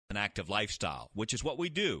an active lifestyle, which is what we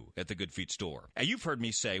do at the Good Feet store. And you've heard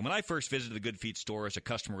me say, when I first visited the Good Feet store as a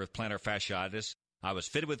customer with plantar fasciitis, I was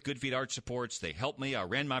fitted with Good Feet arch supports. They helped me. I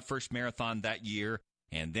ran my first marathon that year.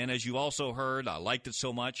 And then, as you also heard, I liked it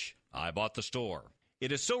so much, I bought the store.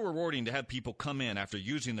 It is so rewarding to have people come in after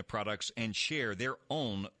using the products and share their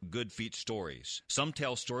own Good Feet stories. Some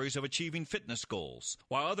tell stories of achieving fitness goals,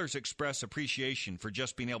 while others express appreciation for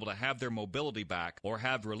just being able to have their mobility back or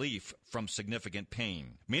have relief from significant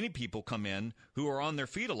pain. Many people come in who are on their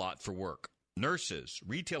feet a lot for work. Nurses,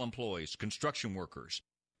 retail employees, construction workers.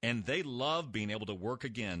 And they love being able to work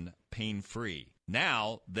again pain-free.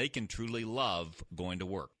 Now they can truly love going to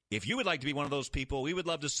work. If you would like to be one of those people, we would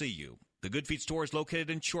love to see you. The Good Feet store is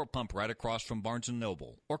located in Short Pump right across from Barnes &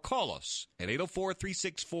 Noble. Or call us at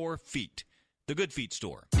 804-364-FEET. The Good Feet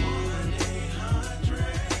store.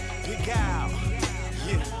 1-800 Big Al.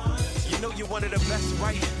 Yeah. You know you're one of the best,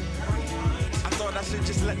 right? I thought I should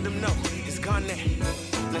just let them know. It's Garnett.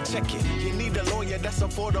 Now check it. You need a lawyer that's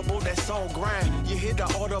affordable, that's all grind. You hit the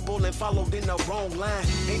audible and followed in the wrong line.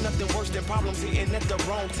 Ain't nothing worse than problems hitting at the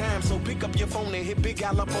wrong time. So pick up your phone and hit Big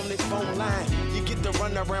Al up on this phone line. You get the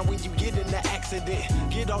runaround when you get in the accident.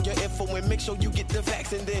 Get all your info and make sure you get the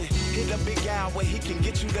facts, and then hit a Big Al where he can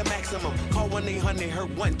get you the maximum. Call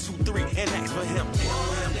 1-800-HURT-123 and ask for him.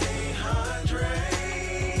 1-800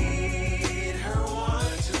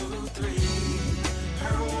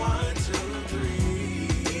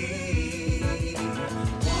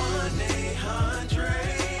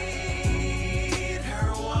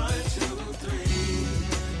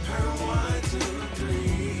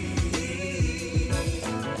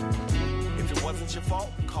 your fault,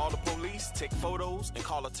 call the police, take photos, and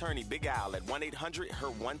call attorney Big Al at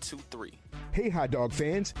 1-800-HURT-123. Hey, hot dog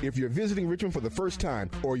fans, if you're visiting Richmond for the first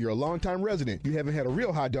time or you're a longtime resident, you haven't had a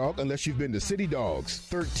real hot dog unless you've been to City Dogs.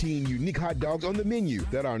 13 unique hot dogs on the menu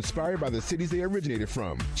that are inspired by the cities they originated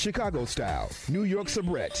from. Chicago style, New York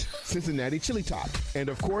soubrette, Cincinnati chili topped, and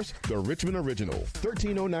of course, the Richmond original.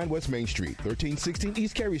 1309 West Main Street, 1316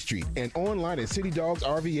 East Carey Street, and online at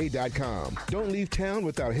citydogsrva.com. Don't leave town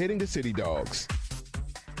without heading to City Dogs.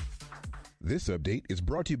 This update is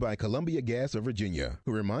brought to you by Columbia Gas of Virginia,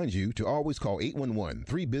 who reminds you to always call 811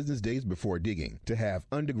 3 business days before digging to have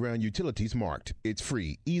underground utilities marked. It's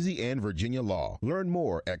free, easy, and Virginia law. Learn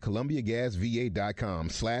more at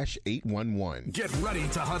columbiagasva.com/811. Get ready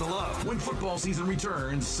to huddle up. When football season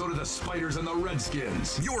returns, so do the Spiders and the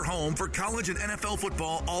Redskins. Your home for college and NFL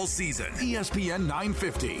football all season. ESPN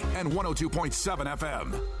 950 and 102.7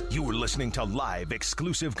 FM. You are listening to live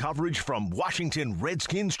exclusive coverage from Washington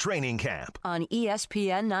Redskins training camp on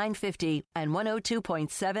ESPN 950 and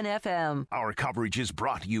 102.7 FM. Our coverage is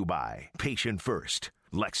brought to you by Patient First,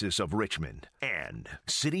 Lexus of Richmond, and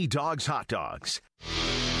City Dogs Hot Dogs.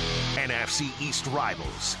 NFC East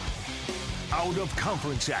rivals. Out of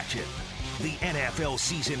conference action. The NFL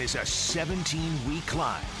season is a 17-week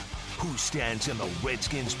climb. Who stands in the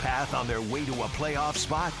Redskins' path on their way to a playoff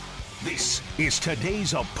spot? This is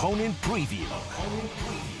today's opponent preview.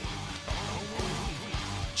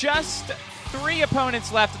 Just 3 opponents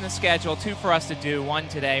left in the schedule, 2 for us to do, 1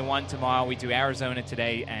 today, 1 tomorrow. We do Arizona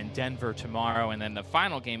today and Denver tomorrow, and then the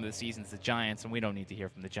final game of the season is the Giants, and we don't need to hear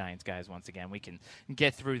from the Giants guys once again. We can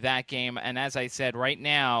get through that game, and as I said, right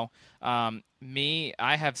now, I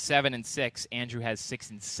have 7-6. Andrew has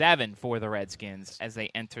 6-7 for the Redskins as they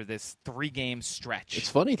enter this 3-game stretch. It's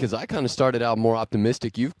funny because I kind of started out more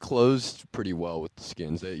optimistic. You've closed pretty well with the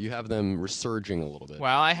Skins. You have them resurging a little bit.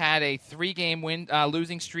 Well, I had a 3-game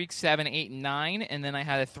losing streak, 7, 8, and 9, and then I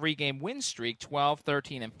had a 3-game win streak, 12,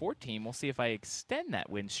 13, and 14. We'll see if I extend that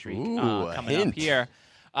win streak coming up here.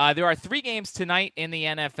 There are 3 games tonight in the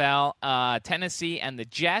NFL: Tennessee and the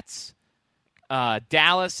Jets,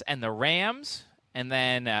 Dallas and the Rams, and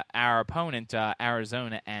then our opponent,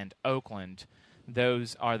 Arizona and Oakland.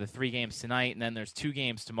 Those are the 3 games tonight, and then there's 2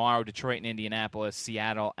 games tomorrow, Detroit and Indianapolis,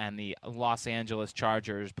 Seattle, and the Los Angeles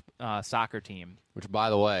Chargers soccer team. Which, by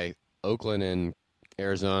the way, Oakland and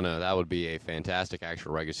Arizona, that would be a fantastic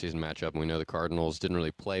actual regular season matchup. And we know the Cardinals didn't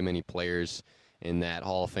really play many players in that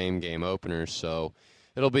Hall of Fame game opener, so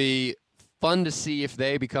it'll be fun to see if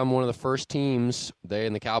they become one of the first teams, they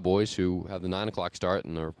and the Cowboys, who have the 9 o'clock start,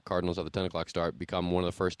 and the Cardinals have the 10 o'clock start, become one of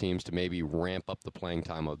the first teams to maybe ramp up the playing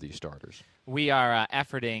time of these starters. We are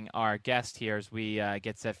efforting our guest here as we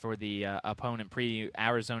get set for the opponent preview.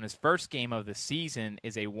 Arizona's first game of the season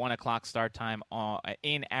is a 1 o'clock start time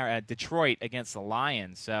in Detroit against the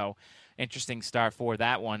Lions. So interesting start for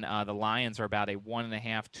that one. The Lions are about a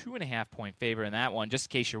 1.5, 2.5 point favorite in that one. Just in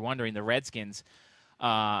case you're wondering, the Redskins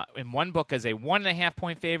In one book as a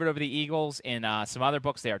 1.5-point favorite over the Eagles. In some other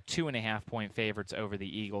books, they are 2.5-point favorites over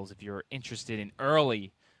the Eagles if you're interested in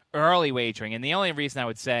early wagering. And the only reason I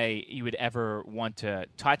would say you would ever want to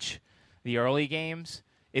touch the early games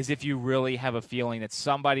is if you really have a feeling that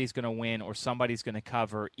somebody's going to win or somebody's going to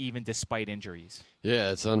cover, even despite injuries.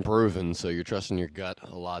 Yeah, it's unproven, so you're trusting your gut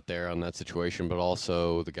a lot there on that situation, but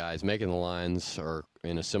also the guys making the lines are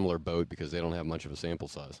in a similar boat because they don't have much of a sample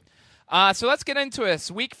size. So let's get into this.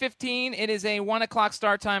 Week 15, it is a 1 o'clock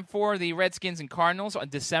start time for the Redskins and Cardinals on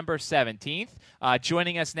December 17th.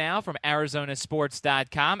 Joining us now from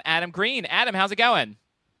ArizonaSports.com, Adam Green. Adam, how's it going?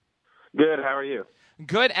 Good. How are you?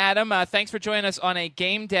 Good, Adam. Thanks for joining us on a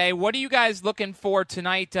game day. What are you guys looking for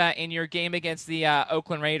tonight in your game against the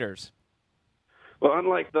Oakland Raiders? Well,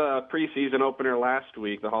 unlike the preseason opener last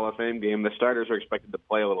week, the Hall of Fame game, the starters are expected to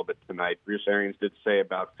play a little bit tonight. Bruce Arians did say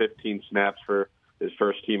about 15 snaps for his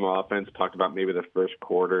first-team offense, talked about maybe the first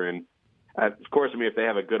quarter. And, of course, I mean, if they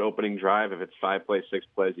have a good opening drive, if it's 5 plays, 6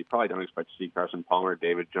 plays, you probably don't expect to see Carson Palmer,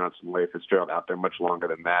 David Johnson, Larry Fitzgerald out there much longer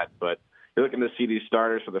than that. But you're looking to see these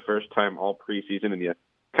starters for the first time all preseason, and you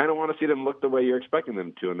kind of want to see them look the way you're expecting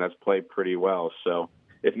them to, and that's play pretty well. So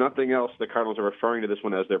if nothing else, the Cardinals are referring to this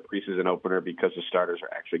one as their preseason opener because the starters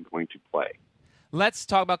are actually going to play. Let's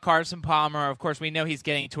talk about Carson Palmer. Of course, we know he's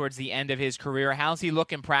getting towards the end of his career. How's he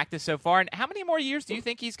look in practice so far, and how many more years do you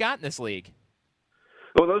think he's got in this league?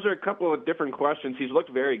 Well, those are a couple of different questions. He's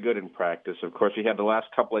looked very good in practice. Of course, he had the last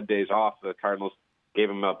couple of days off. The Cardinals gave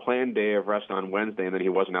him a planned day of rest on Wednesday, and then he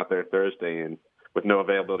wasn't out there Thursday. And with no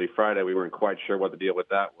availability Friday, we weren't quite sure what the deal with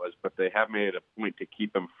that was. But they have made it a point to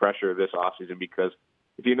keep him fresher this offseason because,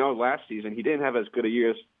 if you know, last season he didn't have as good a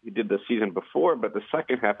year as he did the season before, but the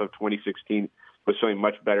second half of 2016 was showing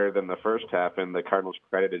much better than the first half, and the Cardinals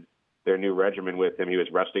credited their new regimen with him. He was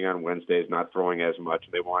resting on Wednesdays, not throwing as much.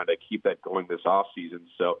 They wanted to keep that going this offseason.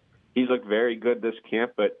 So he's looked very good this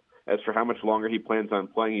camp, but as for how much longer he plans on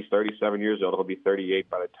playing, he's 37 years old. He'll be 38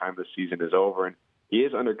 by the time the season is over. And he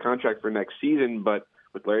is under contract for next season, but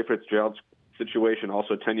with Larry Fitzgerald's situation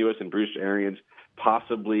also tenuous and Bruce Arians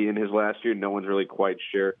possibly in his last year, no one's really quite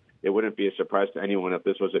sure. It wouldn't be a surprise to anyone if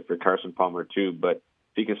this was it for Carson Palmer too, but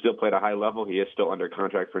if he can still play at a high level, he is still under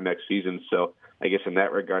contract for next season. So I guess in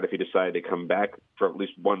that regard, if he decided to come back for at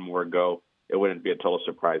least one more go, it wouldn't be a total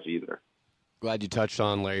surprise either. Glad you touched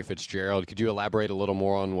on Larry Fitzgerald. Could you elaborate a little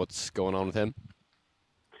more on what's going on with him?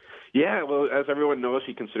 Yeah, well, as everyone knows,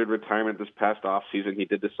 he considered retirement this past offseason. He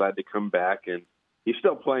did decide to come back, and he's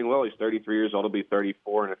still playing well. He's 33 years old. He'll be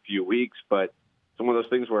 34 in a few weeks, but it's one of those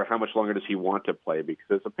things where how much longer does he want to play? Because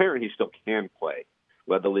it's apparent he still can play.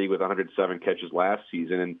 Led the league with 107 catches last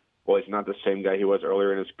season, and well, he's not the same guy he was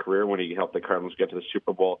earlier in his career when he helped the Cardinals get to the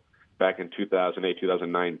Super Bowl back in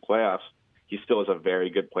 2008-2009 playoffs. He still is a very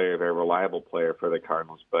good player, very reliable player for the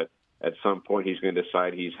Cardinals, but at some point he's going to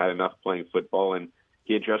decide he's had enough playing football, and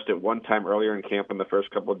he addressed it one time earlier in camp in the first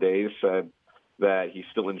couple of days, said that he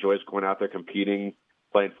still enjoys going out there competing,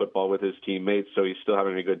 playing football with his teammates, so he's still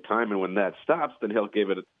having a good time, and when that stops, then he'll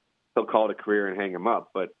call it a career and hang him up.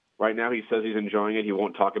 But right now he says he's enjoying it. He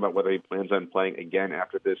won't talk about whether he plans on playing again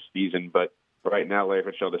after this season, but right now Larry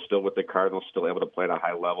Fitzgerald is still with the Cardinals, still able to play at a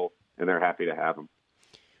high level, and they're happy to have him.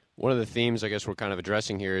 One of the themes I guess we're kind of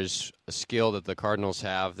addressing here is a skill that the Cardinals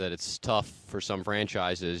have that it's tough for some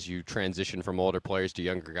franchises. You transition from older players to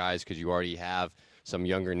younger guys because you already have some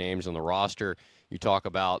younger names on the roster. You talk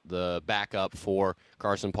about the backup for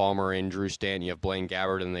Carson Palmer and Drew Stanton. You have Blaine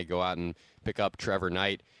Gabbert, and they go out and pick up Trevor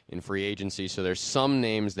Knight in free agency. So there's some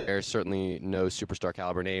names there, certainly no superstar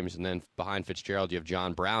caliber names. And then behind Fitzgerald, you have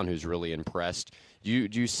John Brown, who's really impressed. Do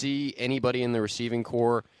you see anybody in the receiving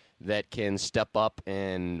corps that can step up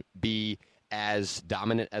and be as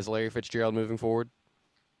dominant as Larry Fitzgerald moving forward?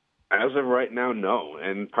 As of right now, no.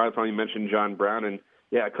 And probably mentioned John Brown, and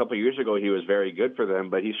yeah, a couple of years ago he was very good for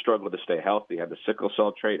them, but he struggled to stay healthy. Had the sickle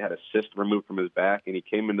cell trait, had a cyst removed from his back, and he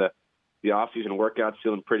came into the offseason workouts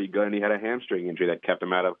feeling pretty good, and he had a hamstring injury that kept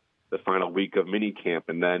him out of the final week of minicamp.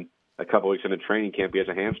 And then a couple of weeks into training camp, he has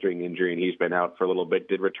a hamstring injury, and he's been out for a little bit,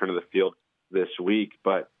 did return to the field this week.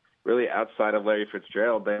 But really, outside of Larry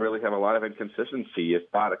Fitzgerald, they really have a lot of inconsistency. You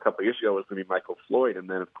thought a couple of years ago it was going to be Michael Floyd, and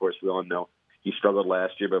then, of course, we all know he struggled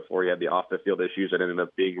last year before he had the off-the-field issues that ended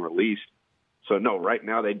up being released. So, no, right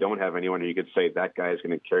now they don't have anyone who you could say that guy is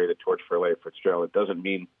going to carry the torch for Larry Fitzgerald. It doesn't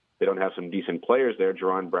mean they don't have some decent players there.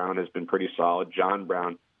 Jerron Brown has been pretty solid. John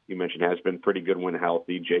Brown, you mentioned, has been pretty good when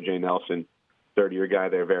healthy. J.J. Nelson, third-year guy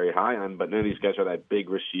they're very high on, but none of these guys are that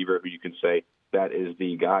big receiver who you can say that is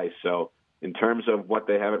the guy. So in terms of what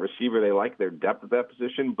they have at receiver, they like their depth at that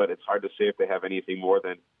position, but it's hard to say if they have anything more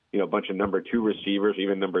than, a bunch of number 2 receivers,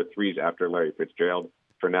 even number 3s after Larry Fitzgerald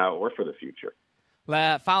for now or for the future.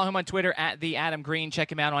 Follow him on Twitter at the Adam Green.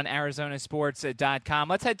 Check him out on ArizonaSports.com.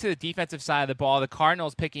 Let's head to the defensive side of the ball. The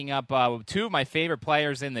Cardinals picking up 2 of my favorite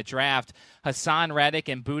players in the draft, Hassan Reddick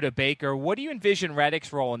and Budda Baker. What do you envision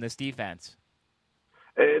Reddick's role in this defense?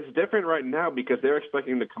 It's different right now because they're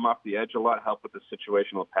expecting him to come off the edge a lot, help with the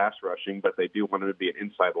situational pass rushing, but they do want him to be an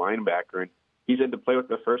inside linebacker. And he's had to play with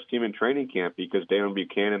the first team in training camp because Damon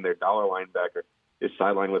Buchanan, their dollar linebacker, is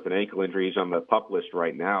sidelined with an ankle injury. He's on the PUP list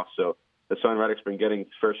right now. So Hassan Reddick's been getting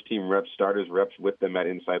first-team reps, starters reps with them at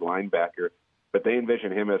inside linebacker, but they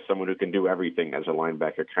envision him as someone who can do everything as a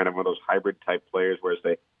linebacker, kind of one of those hybrid-type players, whereas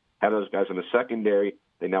they have those guys in the secondary.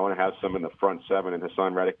 They now want to have some in the front 7, and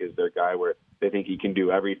Hassan Reddick is their guy where they think he can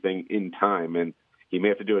do everything in time, and he may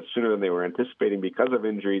have to do it sooner than they were anticipating because of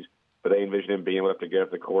injuries, but they envision him being able to get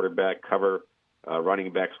up the quarterback, cover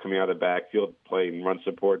running backs coming out of the backfield, playing run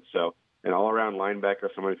support. So an all-around linebacker,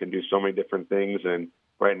 someone who can do so many different things, and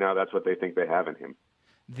right now that's what they think they have in him.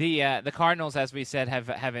 The Cardinals, as we said, have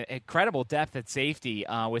an incredible depth at safety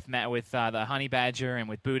with the Honey Badger and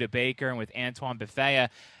with Budda Baker and with Antoine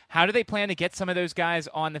Bethea. How do they plan to get some of those guys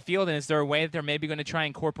on the field, and is there a way that they're maybe going to try and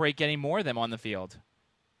incorporate getting more of them on the field?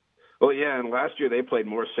 Well, yeah, and last year they played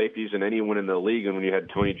more safeties than anyone in the league, and when you had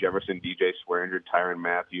Tony Jefferson, DJ Swearinger, Tyrann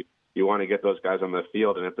Mathieu, you want to get those guys on the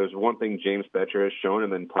field, and if there's one thing James Bettcher has shown,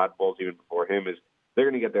 and then Todd Bowles even before him, is they're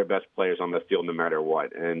going to get their best players on the field no matter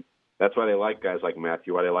what, and that's why they like guys like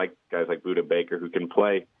Mathieu, why they like guys like Budda Baker, who can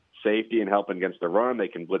play safety and help against the run. They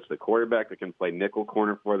can blitz the quarterback. They can play nickel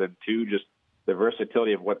corner for them, too. Just the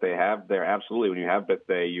versatility of what they have there. Absolutely. When you have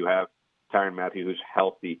Bethea, you have Tyrann Mathieu, who's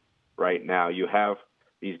healthy right now. You have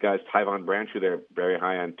these guys, Tyvon Branch, who they're very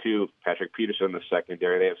high on, too. Patrick Peterson in the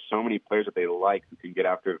secondary. They have so many players that they like who can get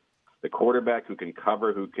after the quarterback, who can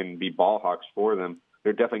cover, who can be ball hawks for them.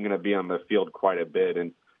 They're definitely going to be on the field quite a bit.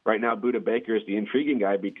 And right now, Budda Baker is the intriguing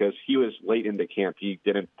guy because he was late into camp. He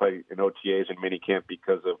didn't play in OTAs and minicamp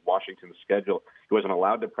because of Washington's schedule. He wasn't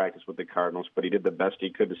allowed to practice with the Cardinals, but he did the best he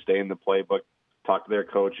could to stay in the playbook, talk to their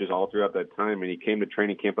coaches all throughout that time, and he came to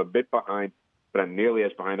training camp a bit behind, but not nearly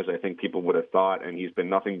as behind as I think people would have thought, and he's been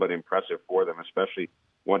nothing but impressive for them, especially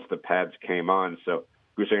once the pads came on. So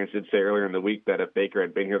Bruce Arians did say earlier in the week that if Baker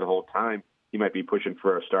had been here the whole time, he might be pushing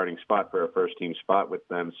for a starting spot, for a first-team spot with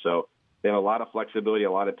them. So they have a lot of flexibility,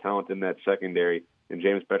 a lot of talent in that secondary, and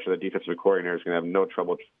James Bettcher, the defensive coordinator, is going to have no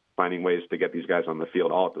trouble finding ways to get these guys on the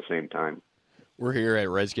field all at the same time. We're here at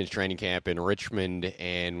Redskins training camp in Richmond,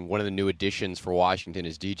 and one of the new additions for Washington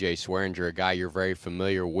is DJ Swearinger, a guy you're very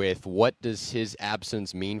familiar with. What does his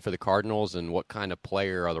absence mean for the Cardinals, and what kind of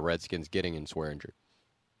player are the Redskins getting in Swearinger?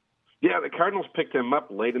 Yeah, the Cardinals picked him up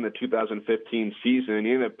late in the 2015 season, and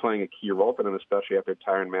he ended up playing a key role for them, especially after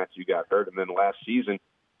Tyrann Mathieu got hurt. And then last season,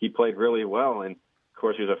 he played really well. And, of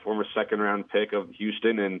course, he was a former second-round pick of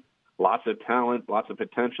Houston and lots of talent, lots of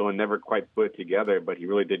potential, and never quite put it together. But he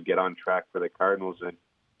really did get on track for the Cardinals, and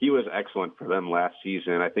he was excellent for them last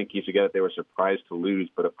season. I think he's a guy that they were surprised to lose.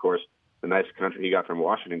 But, of course, the nice contract he got from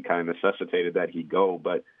Washington kind of necessitated that he go.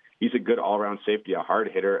 But he's a good all-around safety, a hard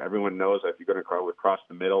hitter. Everyone knows that if you're going to go across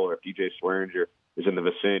the middle or if DJ Swearinger is in the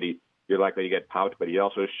vicinity, you're likely to get popped. But he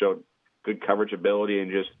also showed good coverage ability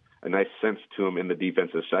and just a nice sense to him in the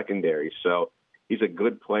defensive secondary. So he's a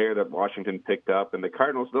good player that Washington picked up. And the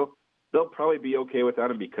Cardinals, they'll probably be okay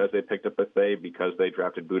without him because they picked up Bethea, because they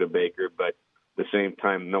drafted Budda Baker. But at the same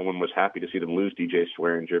time, no one was happy to see them lose DJ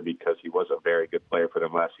Swearinger because he was a very good player for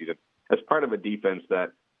them last season as part of a defense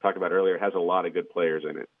that, talked about earlier, has a lot of good players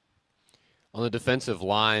in it. On the defensive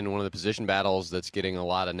line, one of the position battles that's getting a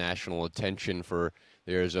lot of national attention for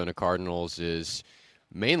the Arizona Cardinals is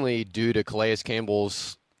mainly due to Calais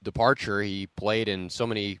Campbell's departure. He played in so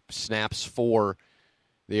many snaps for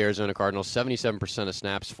the Arizona Cardinals, 77% of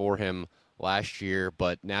snaps for him last year,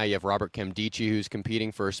 but now you have Robert Nkemdiche who's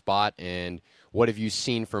competing for a spot, and what have you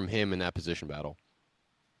seen from him in that position battle?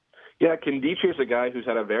 Yeah, Nkemdiche is a guy who's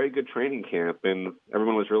had a very good training camp, and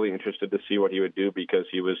everyone was really interested to see what he would do because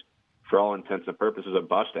he was, for all intents and purposes, a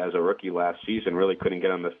bust as a rookie last season, really couldn't get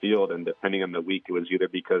on the field, and depending on the week, it was either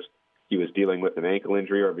because he was dealing with an ankle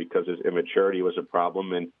injury or because his immaturity was a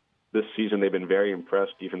problem. And this season, they've been very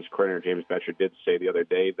impressed. Defense coordinator James Bettcher did say the other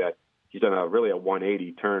day that he's done a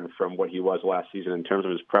 180 turn from what he was last season in terms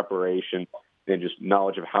of his preparation and just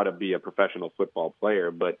knowledge of how to be a professional football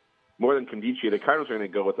player. But more than Nkemdiche, the Cardinals are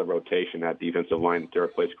going to go with a rotation at defensive line to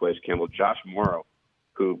replace Calais Campbell. Josh Morrow,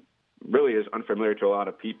 who really is unfamiliar to a lot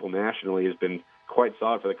of people nationally, has been quite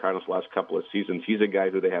solid for the Cardinals the last couple of seasons. He's a guy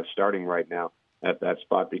who they have starting right now at that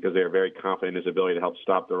spot because they are very confident in his ability to help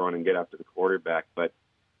stop the run and get after the quarterback. But,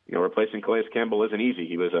 replacing Calais Campbell isn't easy.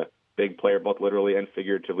 He was a big player, both literally and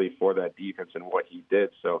figuratively, for that defense and what he did.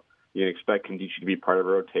 So you can expect Nkemdiche to be part of a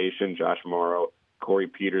rotation. Josh Morrow, Corey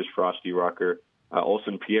Peters, Frosty Rucker,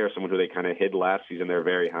 Olsen Pierre, someone who they kind of hid last season, they're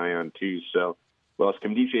very high on too. So, while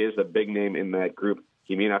Nkemdiche is the big name in that group,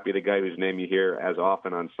 he may not be the guy whose name you hear as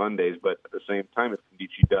often on Sundays, but at the same time, if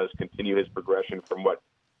Nkemdiche does continue his progression from what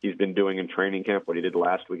he's been doing in training camp, what he did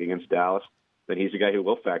last week against Dallas, then he's a guy who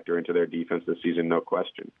will factor into their defense this season, no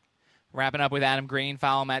question. Wrapping up with Adam Green.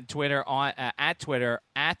 Follow him at Twitter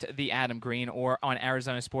at the Adam Green or on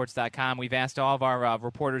ArizonaSports.com. We've asked all of our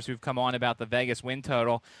reporters who've come on about the Vegas win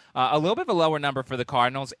total. A little bit of a lower number for the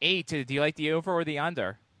Cardinals, 8. Do you like the over or the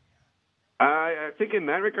under? I think in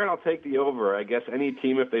that regard, I'll take the over. I guess any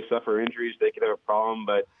team, if they suffer injuries, they could have a problem.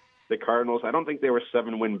 But the Cardinals, I don't think they were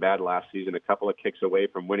 7-win bad last season. A couple of kicks away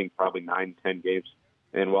from winning probably 9-10 games.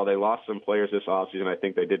 And while they lost some players this offseason, I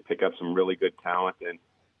think they did pick up some really good talent. And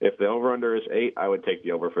if the over-under is 8, I would take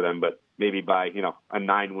the over for them, but maybe by, a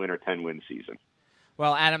 9-win or 10-win season.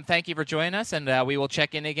 Well, Adam, thank you for joining us, and we will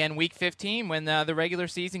check in again Week 15 when the regular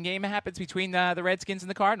season game happens between the Redskins and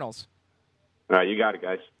the Cardinals. All right, you got it,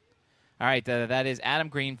 guys. All right, that is Adam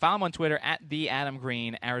Green. Follow him on Twitter at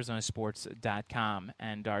 @TheAdamGreen, ArizonaSports.com.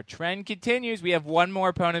 And our trend continues. We have one more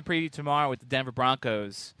opponent preview tomorrow with the Denver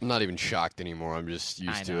Broncos. I'm not even shocked anymore. I'm just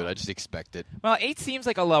used to it. I just expect it. Well, 8 seems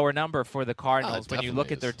like a lower number for the Cardinals when you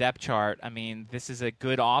look is. at their depth chart. I mean, this is a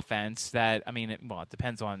good offense that, it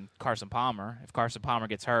depends on Carson Palmer. If Carson Palmer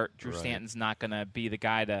gets hurt, Drew Stanton's not going to be the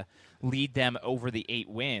guy to lead them over the 8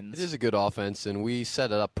 wins. It is a good offense, and we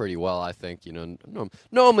set it up pretty well, I think.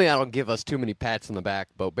 Normally I don't give us too many pats on the back,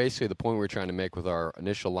 but basically the point we're trying to make with our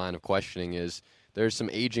initial line of questioning is there's some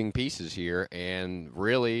aging pieces here, and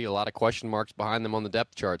really a lot of question marks behind them on the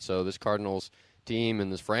depth chart. So this Cardinals team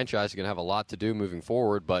and this franchise are going to have a lot to do moving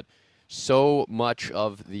forward, but so much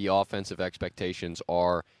of the offensive expectations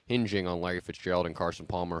are hinging on Larry Fitzgerald and Carson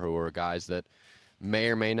Palmer, who are guys that may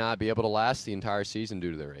or may not be able to last the entire season due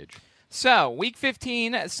to their age. So, Week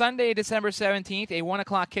 15, Sunday, December 17th, a 1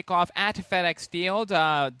 o'clock kickoff at FedEx Field.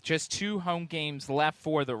 Just 2 home games left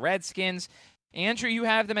for the Redskins. Andrew, you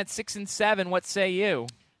have them at 6-7. What say you?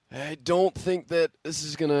 I don't think that this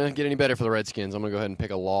is going to get any better for the Redskins. I'm going to go ahead and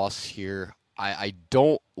pick a loss here. I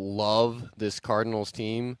don't love this Cardinals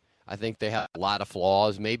team. I think they have a lot of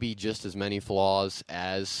flaws, maybe just as many flaws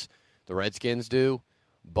as the Redskins do.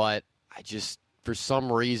 But I just, for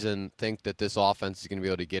some reason, think that this offense is going to be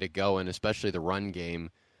able to get it going, especially the run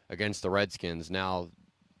game against the Redskins. Now,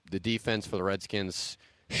 the defense for the Redskins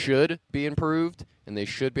should be improved, and they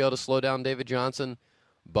should be able to slow down David Johnson.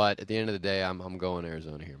 But at the end of the day, I'm going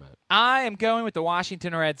Arizona here, Matt. I am going with the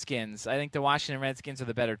Washington Redskins. I think the Washington Redskins are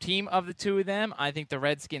the better team of the two of them. I think the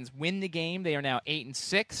Redskins win the game. They are now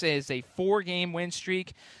 8-6. It is a 4-game win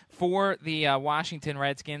streak for the Washington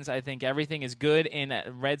Redskins. I think everything is good in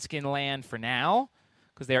Redskin land for now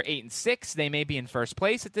because they are 8-6. They may be in first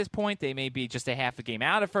place at this point. They may be just a half a game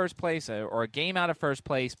out of first place or a game out of first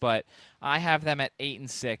place. But I have them at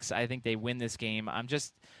 8-6. I think they win this game.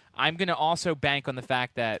 I'm going to also bank on the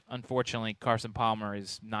fact that, unfortunately, Carson Palmer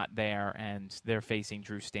is not there, and they're facing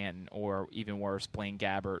Drew Stanton or, even worse, Blaine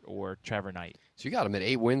Gabbert or Trevor Knight. So you got him at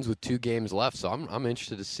 8 wins with 2 games left, so I'm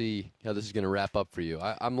interested to see how this is going to wrap up for you.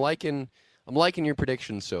 I'm liking your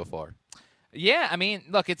predictions so far. Yeah, I mean,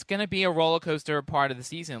 look, it's going to be a roller coaster part of the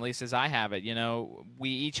season, at least as I have it. You know, we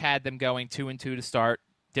each had them going 2-2 to start.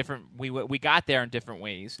 We got there in different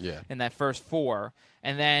ways in that first 4,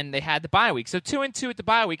 and then they had the bye week. So 2-2 at the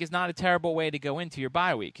bye week is not a terrible way to go into your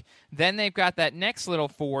bye week. Then they've got that next little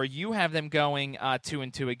 4. You have them going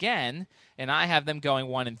 2-2 again, and I have them going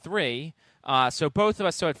 1-3. So both of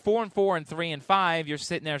us, so at 4-4 and 3-5, you're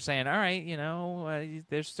sitting there saying, all right,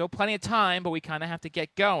 there's still plenty of time, but we kind of have to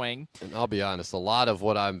get going. And I'll be honest, a lot of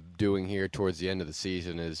what I'm doing here towards the end of the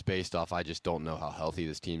season is based off I just don't know how healthy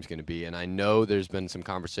this team's going to be. And I know there's been some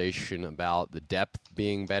conversation about the depth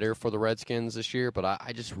being better for the Redskins this year, but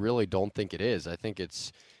I just really don't think it is. I think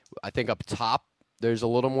up top there's a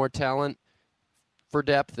little more talent for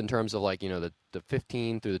depth in terms of the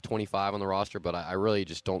 15 through the 25 on the roster, but I really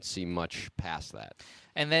just don't see much past that.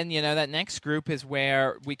 And then, that next group is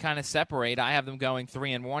where we kind of separate. I have them going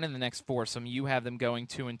 3-1 in the next 4. Some you have them going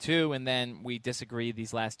 2-2, and then we disagree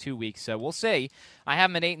these last 2 weeks. So we'll see. I have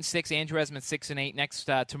them at 8-6. Andrew has them at 6-8. Next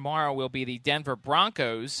tomorrow will be the Denver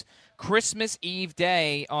Broncos. Christmas Eve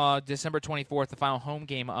day, December 24th, the final home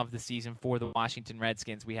game of the season for the Washington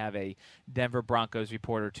Redskins. We have a Denver Broncos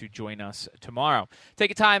reporter to join us tomorrow. Take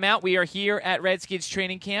a time out. We are here at Redskins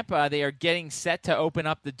training camp. They are getting set to open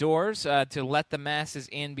up the doors to let the masses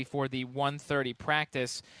in before the 1:30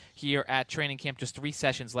 practice here at training camp. Just 3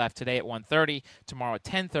 sessions left today at 1:30, tomorrow at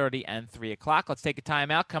 10:30, and 3 o'clock. Let's take a time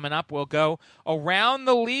out. Coming up, we'll go around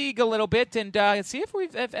the league a little bit and see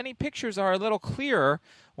if any pictures are a little clearer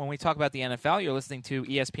when we talk about the NFL. You're listening to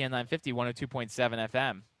ESPN 950, 102.7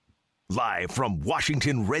 FM. Live from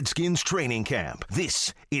Washington Redskins training camp,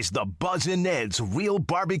 this is the Buzz and Ned's Real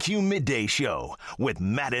Barbecue Midday Show with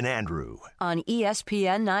Matt and Andrew. On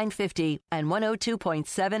ESPN 950 and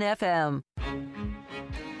 102.7 FM.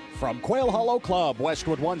 From Quail Hollow Club,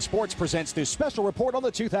 Westwood One Sports presents this special report on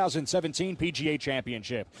the 2017 PGA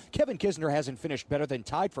Championship. Kevin Kisner hasn't finished better than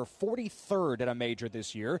tied for 43rd at a major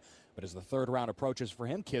this year. But as the third round approaches for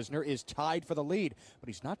him, Kisner is tied for the lead. But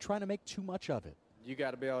he's not trying to make too much of it. You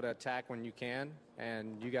got to be able to attack when you can,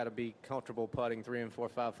 and you got to be comfortable putting 3 and 4,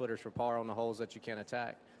 5 footers for par on the holes that you can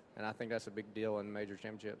attack. And I think that's a big deal in major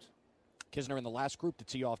championships. Kisner in the last group to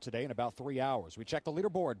tee off today in about 3 hours. We check the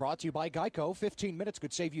leaderboard, brought to you by Geico. 15 minutes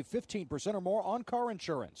could save you 15% or more on car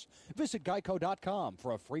insurance. Visit geico.com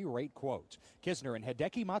for a free rate quote. Kisner and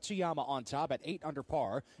Hideki Matsuyama on top at 8 under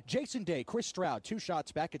par. Jason Day, Chris Stroud, 2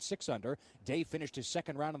 shots back at 6 under. Day finished his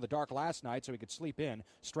second round in the dark last night so he could sleep in.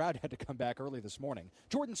 Stroud had to come back early this morning.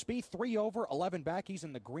 Jordan Spieth, 3 over, 11 back. He's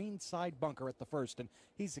in the green side bunker at the first, and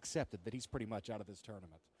he's accepted that he's pretty much out of this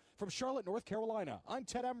tournament. From Charlotte, North Carolina, I'm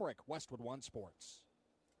Ted Emmerich, Westwood One Sports.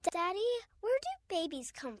 Daddy, where do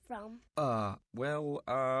babies come from? Honey?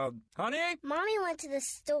 Mommy went to the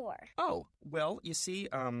store. Oh, well, you see,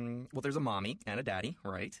 there's a mommy and a daddy,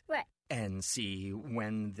 right? Right. And see,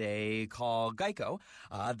 when they call Geico,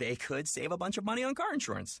 they could save a bunch of money on car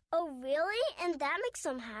insurance. Oh, really? And that makes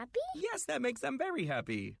them happy? Yes, that makes them very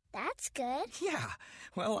happy. That's good. Yeah.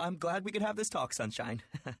 Well, I'm glad we could have this talk, Sunshine.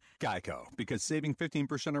 Geico, because saving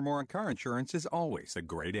 15% or more on car insurance is always a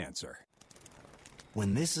great answer.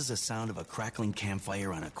 When this is the sound of a crackling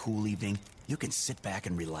campfire on a cool evening, you can sit back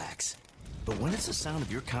and relax. But when it's the sound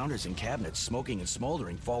of your counters and cabinets smoking and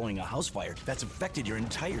smoldering following a house fire that's affected your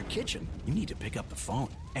entire kitchen, you need to pick up the phone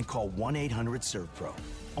and call 1-800-SERVPRO.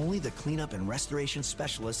 Only the cleanup and restoration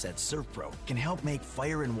specialists at ServPro can help make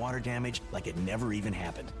fire and water damage like it never even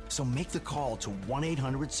happened. So make the call to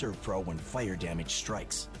 1-800-SERVPRO when fire damage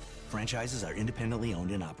strikes. Franchises are independently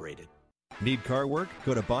owned and operated. Need car work?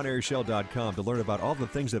 Go to BonAirShell.com to learn about all the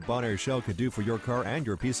things that Bonaire Shell can do for your car and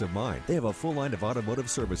your peace of mind. They have a full line of automotive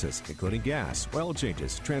services, including gas, oil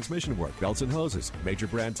changes, transmission work, belts and hoses, major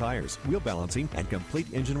brand tires, wheel balancing, and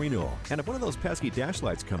complete engine renewal. And if one of those pesky dash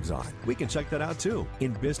lights comes on, we can check that out too.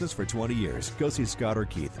 In business for 20 years, go see Scott or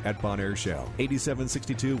Keith at Bonaire Shell,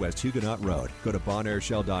 8762 West Huguenot Road. Go to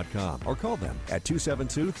BonAirShell.com or call them at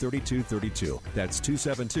 272-3232. That's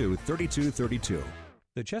 272-3232.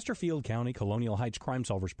 The Chesterfield County Colonial Heights Crime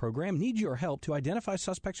Solvers program needs your help to identify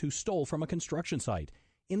suspects who stole from a construction site.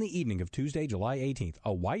 In the evening of Tuesday, July 18th,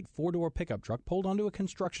 a white 4-door pickup truck pulled onto a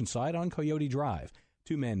construction site on Coyote Drive.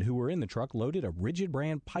 2 men who were in the truck loaded a Rigid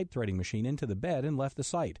brand pipe threading machine into the bed and left the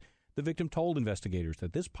site. The victim told investigators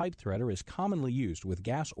that this pipe threader is commonly used with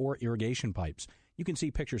gas or irrigation pipes. You can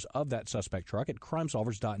see pictures of that suspect truck at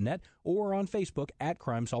crimesolvers.net or on Facebook at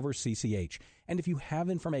CrimeSolversCCH. And if you have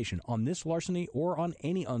information on this larceny or on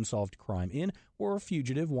any unsolved crime in or a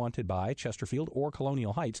fugitive wanted by Chesterfield or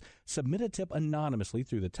Colonial Heights, submit a tip anonymously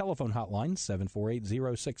through the telephone hotline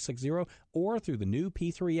 748-0660 or through the new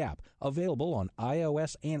P3 app, available on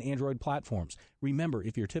iOS and Android platforms. Remember,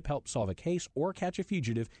 if your tip helps solve a case or catch a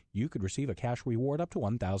fugitive, you could receive a cash reward up to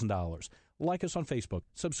 $1,000. Like us on Facebook,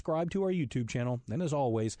 subscribe to our YouTube channel, and as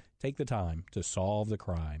always, take the time to solve the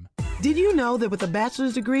crime. Did you know that with a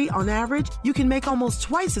bachelor's degree, on average, you can make almost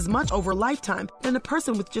twice as much over a lifetime than a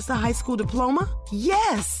person with just a high school diploma?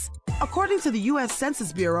 Yes! According to the U.S.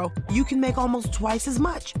 Census Bureau, you can make almost twice as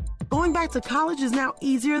much. Going back to college is now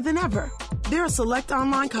easier than ever. There are select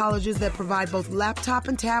online colleges that provide both laptop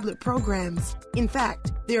and tablet programs. In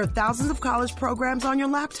fact, there are thousands of college programs on your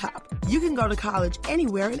laptop. You can go to college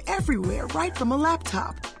anywhere and everywhere right from a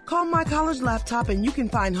laptop. Call My College Laptop and you can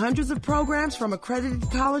find hundreds of programs from accredited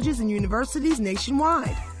colleges and universities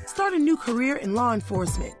nationwide. Start a new career in law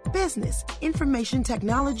enforcement, business, information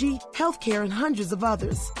technology, healthcare, and hundreds of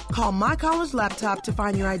others. Call My College Laptop to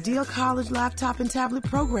find your ideal college laptop and tablet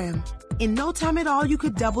program. In no time at all, you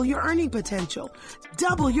could double your earning potential.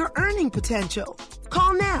 Double your earning potential.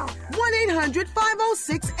 Call now.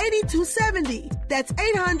 1-800-506-8270. That's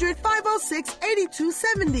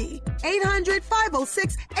 800-506-8270.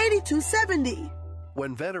 800-506-8270.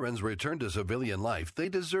 When veterans return to civilian life, they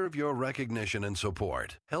deserve your recognition and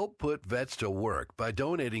support. Help put vets to work by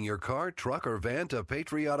donating your car, truck, or van to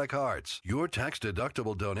Patriotic Hearts. Your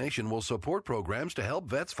tax-deductible donation will support programs to help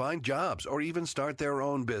vets find jobs or even start their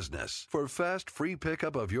own business. For fast, free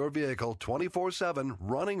pickup of your vehicle 24/7,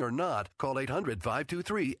 running or not, call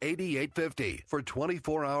 800-523-8850. For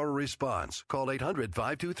 24-hour response, call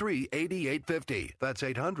 800-523-8850. That's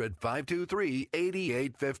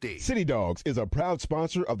 800-523-8850. City Dogs is a proud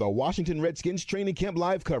sponsor of the Washington Redskins training camp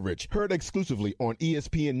live coverage, heard exclusively on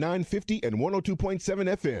ESPN 950 and 102.7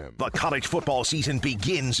 FM. The college football season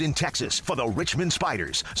begins in Texas for the Richmond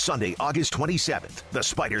Spiders, Sunday, August 27th. The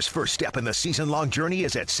Spiders' first step in the season-long journey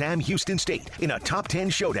is at Sam Houston State in a top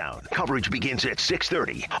 10 showdown. Coverage begins at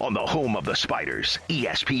 6:30 on the home of the Spiders,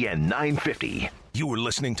 ESPN 950. You are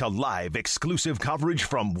listening to live exclusive coverage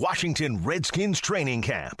from Washington Redskins training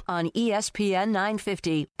camp on ESPN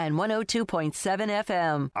 950 and 102.7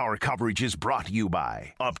 FM. Our coverage is brought to you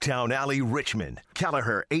by Uptown Alley Richmond,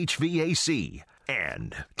 Kelleher HVAC,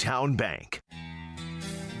 and Town Bank.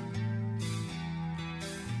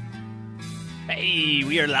 Hey,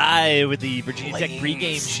 we are live with the Virginia Tech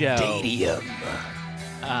pregame show. Stadium.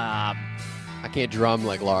 I can't drum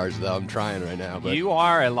like Lars though. I'm trying right now. But You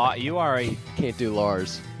are a can't do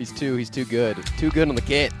Lars. He's too good. Too good on the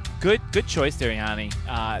kit. Good choice there, Yanni.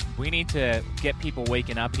 We need to get people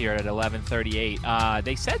waking up here at 11:38.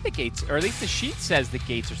 They said the gates, or at least the sheet says the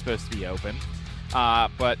gates are supposed to be open,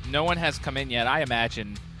 but no one has come in yet. I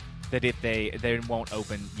imagine that if they won't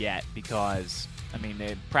open yet because, I mean,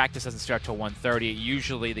 the practice doesn't start till 1:30.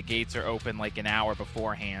 Usually the gates are open like an hour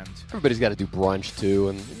beforehand. Everybody's got to do brunch too,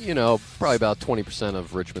 and probably about 20%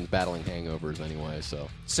 of Richmond's battling hangovers anyway. So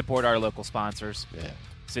support our local sponsors. Yeah.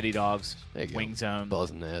 City Dogs, Wing Zone,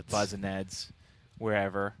 Buzz and Ned's,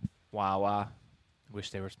 wherever. Wawa.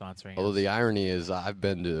 Wish they were sponsoring Although us. the irony is I'm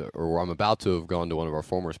about to have gone to one of our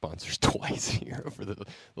former sponsors twice here over the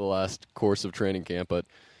last course of training camp, but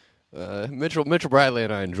Mitchell Bradley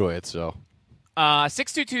and I enjoy it, so.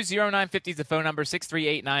 622-0950 is the phone number.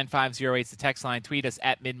 638-9508 is the text line. Tweet us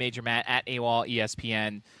at MidMajorMatt, at AWOL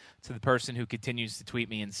ESPN. To the person who continues to tweet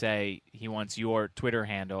me and say he wants your Twitter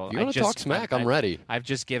handle. You want to talk smack? I'm ready. I've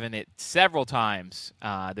just given it several times.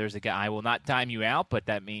 There's a guy. I will not time you out, but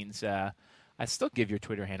that means I still give your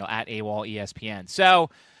Twitter handle at AWOL ESPN.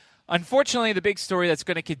 So, unfortunately, the big story that's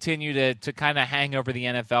going to continue to kind of hang over the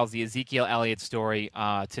NFL is the Ezekiel Elliott story.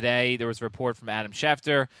 Today, there was a report from Adam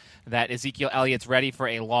Schefter that Ezekiel Elliott's ready for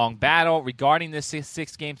a long battle regarding this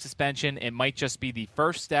six-game suspension. It might just be the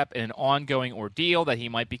first step in an ongoing ordeal that he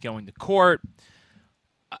might be going to court.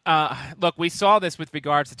 Look, we saw this with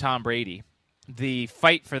regards to Tom Brady. The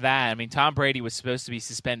fight for that, I mean, Tom Brady was supposed to be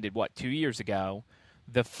suspended, 2 years ago?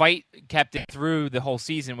 The fight kept it through the whole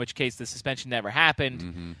season, in which case the suspension never happened.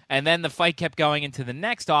 Mm-hmm. And then the fight kept going into the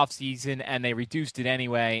next offseason, and they reduced it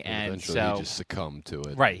anyway. And eventually so he just succumbed to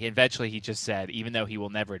it. Right. Eventually he just said, even though he will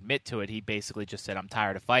never admit to it, he basically just said, I'm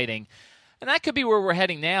tired of fighting. And that could be where we're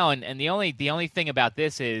heading now. And the only thing about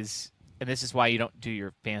this is, and this is why you don't do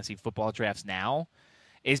your fantasy football drafts now,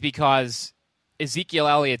 is because Ezekiel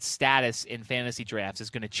Elliott's status in fantasy drafts is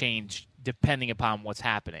going to change depending upon what's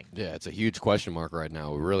happening. Yeah, it's a huge question mark right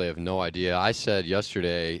now. We really have no idea. I said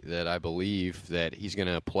yesterday that I believe that he's going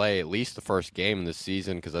to play at least the first game in this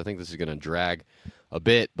season because I think this is going to drag a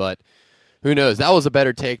bit, but who knows? That was a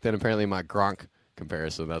better take than apparently my Gronk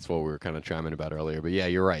comparison. That's what we were kind of chiming about earlier. But yeah,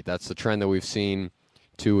 you're right. That's the trend that we've seen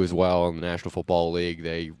too as well in the National Football League.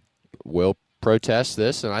 They will protest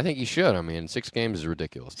this, and I think he should. I mean, 6 games is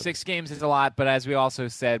ridiculous. 6 games is a lot, but as we also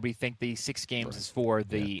said, we think the 6 games is for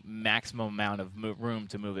the maximum amount of room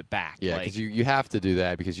to move it back. Yeah, because you have to do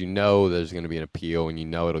that because you know there's going to be an appeal and you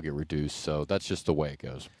know it'll get reduced, so that's just the way it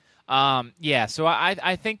goes. So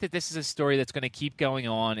I think that this is a story that's going to keep going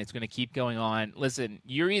on. It's going to keep going on. Listen,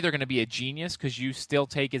 you're either going to be a genius because you still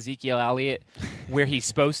take Ezekiel Elliott where he's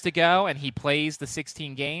supposed to go and he plays the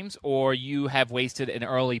 16 games, or you have wasted an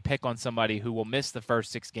early pick on somebody who will miss the first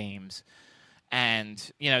 6 games. And,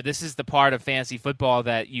 this is the part of fantasy football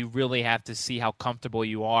that you really have to see how comfortable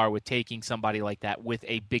you are with taking somebody like that with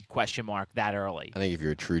a big question mark that early. I think if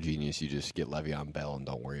you're a true genius, you just get Le'Veon Bell and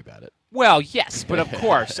don't worry about it. Well, yes, but of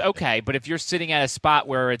course. Okay, but if you're sitting at a spot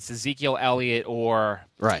where it's Ezekiel Elliott or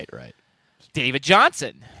Right. David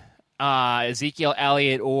Johnson, Ezekiel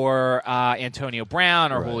Elliott or Antonio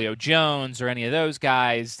Brown or Julio Jones or any of those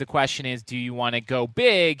guys, the question is, do you want to go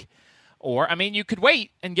big? Or, you could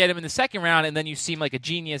wait and get him in the second round, and then you seem like a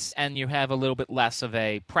genius, and you have a little bit less of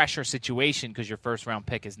a pressure situation because your first-round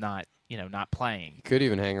pick is not playing. You could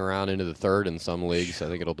even hang around into the third in some leagues. I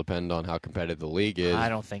think it'll depend on how competitive the league is. I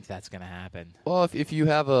don't think that's going to happen. Well, if you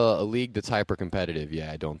have a league that's hyper-competitive,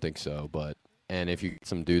 yeah, I don't think so. And if you get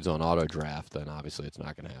some dudes on auto draft, then obviously it's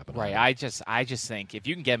not going to happen. Right. I just think if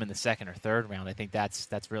you can get him in the second or third round, I think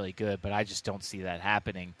that's really good. But I just don't see that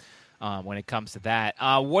happening. When it comes to that.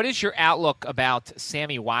 What is your outlook about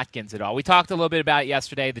Sammy Watkins at all? We talked a little bit about it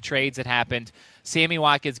yesterday, the trades that happened. Sammy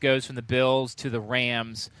Watkins goes from the Bills to the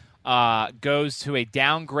Rams, goes to a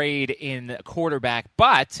downgrade in quarterback,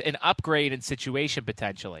 but an upgrade in situation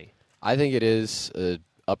potentially. I think it is an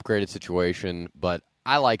upgraded situation, but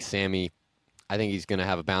I like Sammy. I think he's going to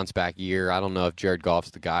have a bounce-back year. I don't know if Jared Goff's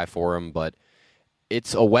the guy for him, but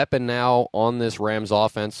it's a weapon now on this Rams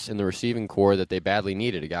offense in the receiving core that they badly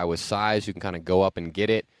needed. A guy with size who can kind of go up and get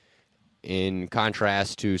it, in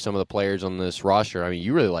contrast to some of the players on this roster.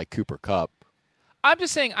 You really like Cooper Kupp. I'm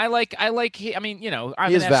just saying I'm an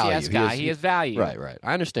FCS value. guy. He has value. Right.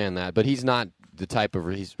 I understand that, but he's not the type of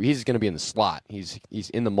he's going to be in the slot. He's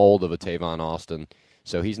in the mold of a Tavon Austin,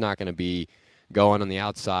 so he's not going to be going on the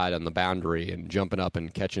outside on the boundary and jumping up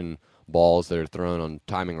and catching balls that are thrown on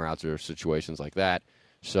timing routes or situations like that.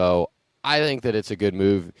 So I think that it's a good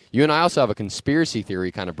move. You and I also have a conspiracy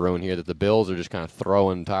theory kind of brewing here that the Bills are just kind of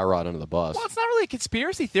throwing Tyrod under the bus. Well, it's not really a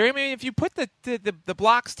conspiracy theory. If you put the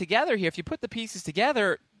blocks together here, if you put the pieces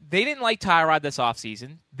together, they didn't like Tyrod this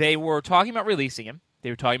offseason. They were talking about releasing him. They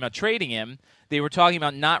were talking about trading him. They were talking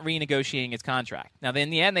about not renegotiating his contract. Now, in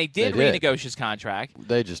the end, they did renegotiate his contract.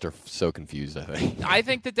 They just are so confused, I think. I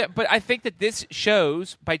think that this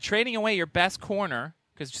shows by trading away your best corner,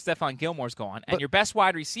 because Stephon Gilmore's gone, and your best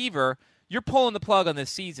wide receiver, you're pulling the plug on this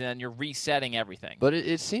season and you're resetting everything. But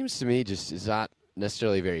it seems to me just is not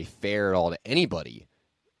necessarily very fair at all to anybody,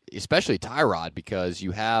 especially Tyrod, because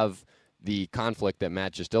you have the conflict that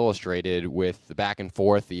Matt just illustrated with the back and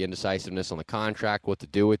forth, the indecisiveness on the contract, what to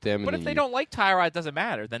do with them. But if they don't like Tyrod, it doesn't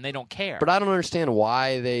matter. Then they don't care. But I don't understand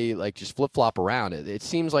why they just flip-flop around it. It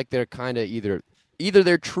seems like they're kind of either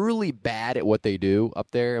they're truly bad at what they do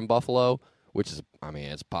up there in Buffalo, which is,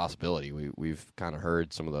 it's a possibility. We've kind of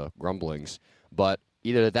heard some of the grumblings. But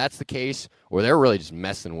either that's the case or they're really just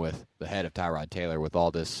messing with the head of Tyrod Taylor with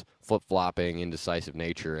all this flip-flopping, indecisive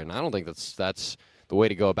nature. And I don't think that's the way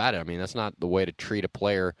to go about it. That's not the way to treat a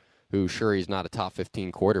player who, sure, he's not a top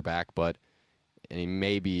 15 quarterback, and he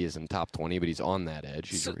maybe isn't top 20, but he's on that edge.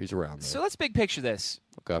 He's around there. So let's big picture this.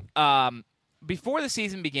 Okay. Before the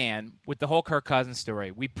season began, with the whole Kirk Cousins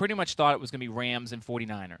story, we pretty much thought it was going to be Rams and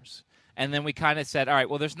 49ers. And then we kind of said, all right,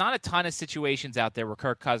 well, there's not a ton of situations out there where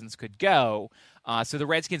Kirk Cousins could go. So the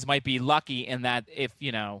Redskins might be lucky in that if,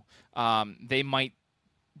 they might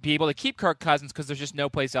be able to keep Kirk Cousins because there's just no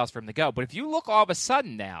place else for him to go. But if you look all of a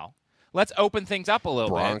sudden now, let's open things up a little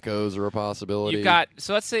bit. Broncos are a possibility.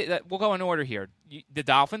 So let's say that we'll go in order here. The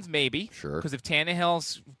Dolphins, maybe. Sure. Because if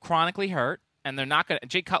Tannehill's chronically hurt, and they're not going to,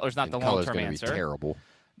 Jay Cutler's not the long-term answer. Be terrible.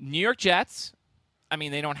 New York Jets,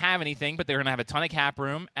 they don't have anything, but they're going to have a ton of cap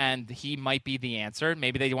room, and he might be the answer.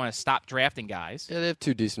 Maybe they want to stop drafting guys. Yeah, they have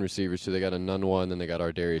two decent receivers, too. They got a Nunn, and they got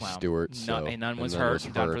Ardarius Stewart. Nunn was hurt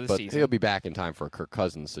and done for the but season. He'll be back in time for a Kirk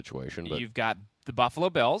Cousins situation. But you've got the Buffalo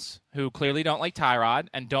Bills, who clearly don't like Tyrod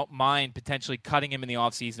and don't mind potentially cutting him in the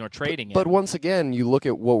offseason or trading him. But once again, you look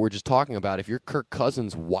at what we're just talking about. If you're Kirk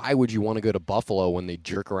Cousins, why would you want to go to Buffalo when they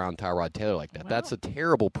jerk around Tyrod Taylor like that? That's a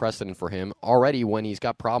terrible precedent for him already when he's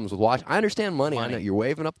got problems with Washington. I understand money. I know you're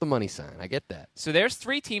waving up the money sign. I get that. So there's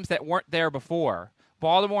three teams that weren't there before.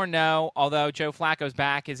 Baltimore, no, although Joe Flacco's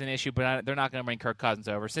back is an issue, but they're not going to bring Kirk Cousins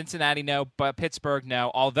over. Cincinnati, no, but Pittsburgh, no.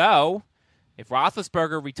 Although, if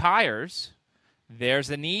Roethlisberger retires, there's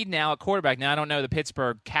a need now at quarterback. Now, I don't know the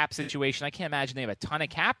Pittsburgh cap situation. I can't imagine they have a ton of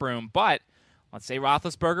cap room, but let's say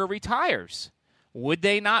Roethlisberger retires. Would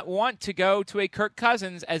they not want to go to a Kirk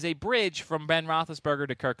Cousins as a bridge from Ben Roethlisberger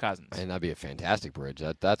to Kirk Cousins? And that'd be a fantastic bridge.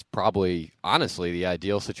 That's probably, honestly, the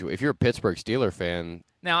ideal situation. If you're a Pittsburgh Steelers fan.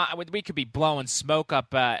 Now, we could be blowing smoke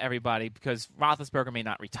up everybody because Roethlisberger may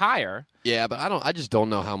not retire. Yeah, but I just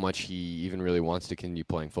don't know how much he even really wants to continue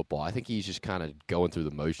playing football. I think he's just kind of going through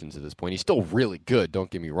the motions at this point. He's still really good,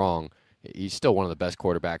 don't get me wrong. he's still one of the best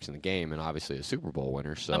quarterbacks in the game, and obviously a Super Bowl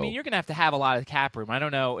winner. So I mean, you're going to have a lot of cap room. I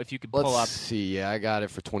don't know if you could pull up. Let's see. Yeah, I got it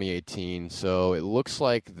for 2018. So it looks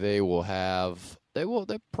like they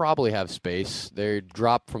probably have space. They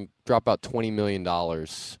drop about $20 million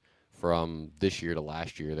from this year to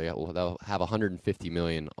last year. They'll have $150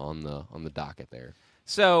 million on the docket there.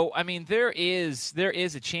 So, I mean, there is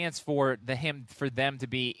a chance for them to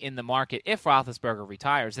be in the market if Roethlisberger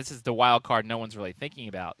retires. This is the wild card no one's really thinking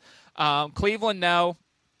about. Cleveland, no,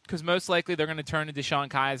 because most likely they're going to turn to DeShone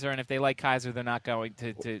Kizer, and if they like Kizer, they're not going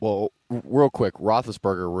to. Well, real quick,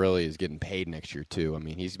 Roethlisberger really is getting paid next year too. I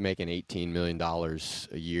mean, he's making $18 million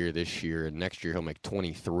a year this year, and next year he'll make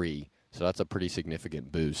 $23. So that's a pretty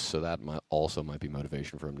significant boost. So that might be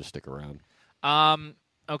motivation for him to stick around.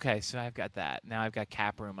 Okay, so I've got that. Now I've got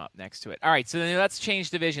cap room up next to it. All right, so then let's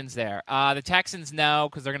change divisions there. The Texans, no,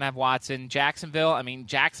 because they're going to have Watson. Jacksonville,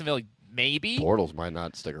 maybe. Bortles might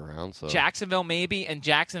not stick around. So Jacksonville, maybe. And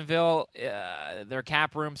Jacksonville, their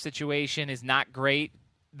cap room situation is not great.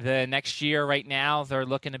 The next year right now, they're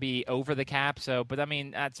looking to be over the cap. So, but, I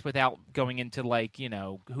mean, that's without going into,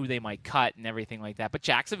 who they might cut and everything like that. But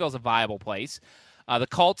Jacksonville's a viable place. The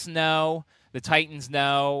Colts, no. The Titans,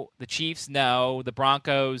 no. The Chiefs, no. The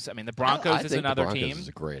Broncos, the Broncos is another team. The Broncos team. is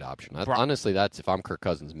a great option. Honestly, that's, if I'm Kirk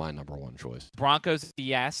Cousins, my number one choice. Broncos,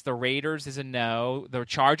 yes. The Raiders is a no. The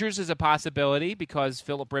Chargers is a possibility because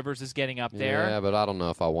Phillip Rivers is getting up there. Yeah, but I don't know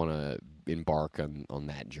if I want to embark on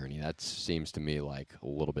that journey. That seems to me like a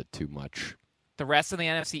little bit too much. The rest of the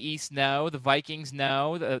NFC East, no. The Vikings,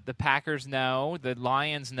 no. The Packers, no. The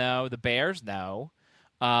Lions, no. The Bears, no.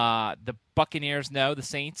 The Buccaneers, no. The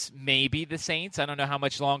Saints, maybe the Saints. I don't know how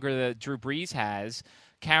much longer the Drew Brees has.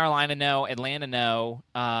 Carolina, no. Atlanta, no.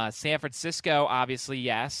 San Francisco, obviously,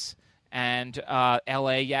 yes. And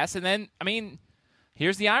L.A., yes. And then,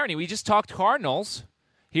 here's the irony. We just talked Cardinals.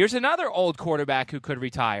 Here's another old quarterback who could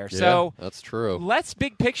retire. Yeah, so that's true. Let's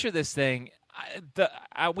big picture this thing.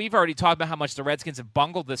 We've already talked about how much the Redskins have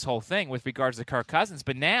bungled this whole thing with regards to Kirk Cousins,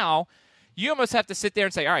 but now you almost have to sit there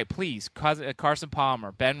and say, all right, please, Carson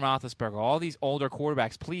Palmer, Ben Roethlisberger, all these older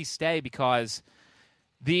quarterbacks, please stay, because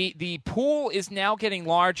the pool is now getting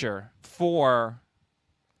larger for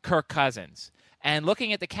Kirk Cousins. And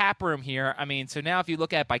looking at the cap room here, so now if you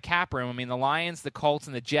look at it by cap room, the Lions, the Colts,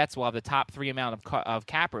 and the Jets will have the top three amount of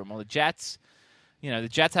cap room. Well, the Jets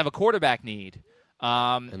have a quarterback need.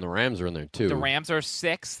 And the Rams are in there, too. The Rams are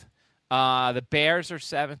 6th. The Bears are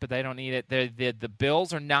 7th, but they don't need it. The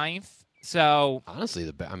Bills are 9th. So honestly,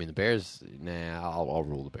 the Bears. I'll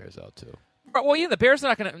rule the Bears out too. Well, yeah, the Bears are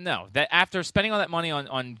not going to. No, that after spending all that money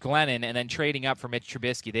on Glennon and then trading up for Mitch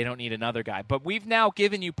Trubisky, they don't need another guy. But we've now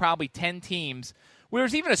given you probably 10 teams where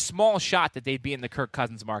there's even a small shot that they'd be in the Kirk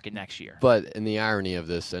Cousins market next year. But in the irony of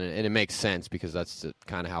this, and it makes sense because that's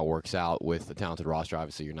kind of how it works out with a talented roster.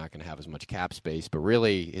 Obviously, you're not going to have as much cap space, but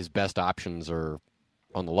really his best options are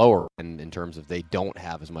on the lower end in terms of they don't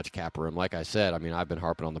have as much cap room. Like I said, I've been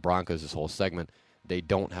harping on the Broncos this whole segment. They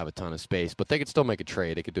don't have a ton of space, but they could still make a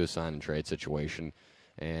trade. They could do a sign-and-trade situation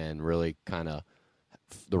and really kind of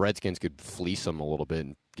the Redskins could fleece them a little bit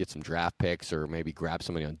and get some draft picks or maybe grab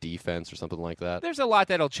somebody on defense or something like that. There's a lot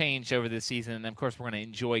that'll change over this season, and of course we're going to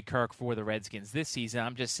enjoy Kirk for the Redskins this season.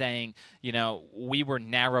 I'm just saying, we were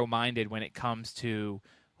narrow-minded when it comes to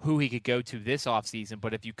who he could go to this offseason,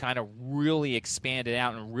 but if you kind of really expand it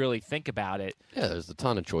out and really think about it. Yeah, there's a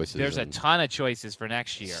ton of choices. There's a ton of choices for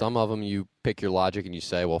next year. Some of them you pick your logic and you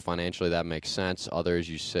say, well, financially that makes sense. Others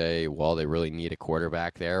you say, well, they really need a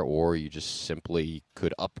quarterback there, or you just simply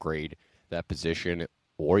could upgrade that position,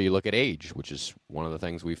 or you look at age, which is one of the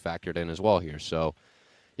things we've factored in as well here. So,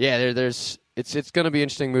 yeah, it's going to be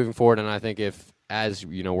interesting moving forward, and I think as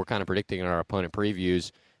we're kind of predicting in our opponent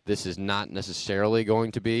previews, this is not necessarily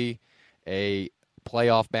going to be a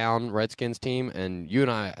playoff-bound Redskins team, and you and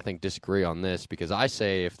I think, disagree on this because I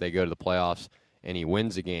say if they go to the playoffs and he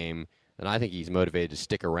wins a game, then I think he's motivated to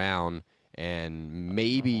stick around and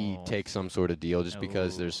maybe take some sort of deal just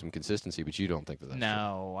because there's some consistency, but you don't think that's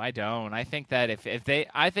No, I don't. I think that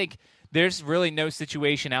I think there's really no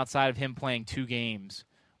situation outside of him playing 2 games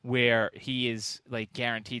where he is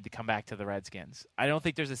guaranteed to come back to the Redskins. I don't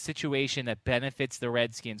think there's a situation that benefits the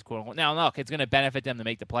Redskins, quote unquote. Now, look, it's going to benefit them to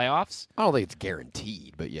make the playoffs. I don't think it's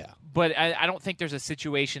guaranteed, but yeah. But I don't think there's a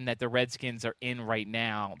situation that the Redskins are in right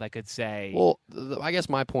now that could say. Well, I guess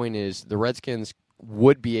my point is the Redskins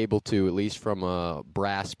would be able to, at least from a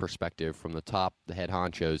brass perspective, from the top, the head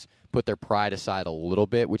honchos, put their pride aside a little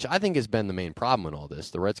bit, which I think has been the main problem in all this.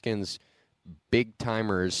 The Redskins, big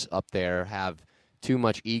timers up there, have too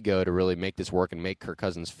much ego to really make this work and make Kirk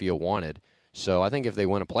Cousins feel wanted. So I think if they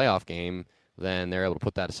win a playoff game, then they're able to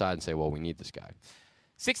put that aside and say, well, we need this guy.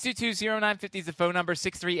 622-0950 is the phone number,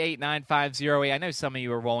 638-9508. I know some of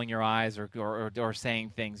you are rolling your eyes or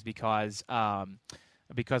saying things because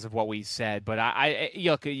of what we said, but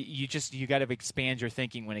look, you got to expand your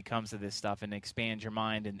thinking when it comes to this stuff and expand your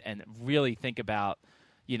mind and really think about,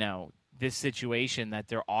 this situation that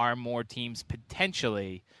there are more teams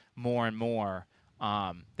potentially more and more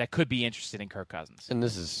that could be interested in Kirk Cousins. And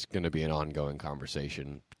this is going to be an ongoing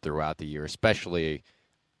conversation throughout the year, especially,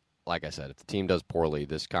 like I said, if the team does poorly,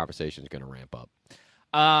 this conversation is going to ramp up.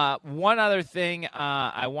 One other thing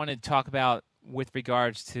I wanted to talk about with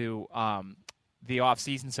regards to the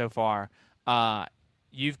offseason so far,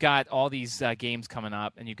 you've got all these games coming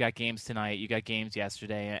up, and you've got games tonight, you got games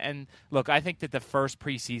yesterday. And, look, I think that the first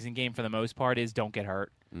preseason game for the most part is don't get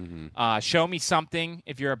hurt. Mm-hmm. Show me something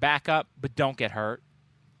if you're a backup, but don't get hurt.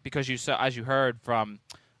 Because as you heard from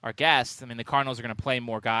our guests, the Cardinals are going to play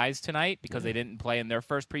more guys tonight because they didn't play in their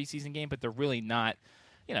first preseason game, but they're really not,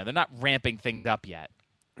 they're not ramping things up yet.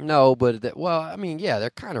 No, but, they're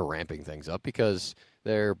kind of ramping things up because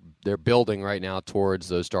they're building right now towards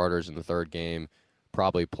those starters in the third game,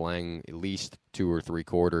 probably playing at least 2 or 3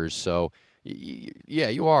 quarters. So, yeah,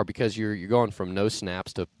 you are, because you're going from no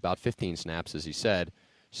snaps to about 15 snaps, as you said.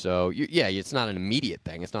 So, it's not an immediate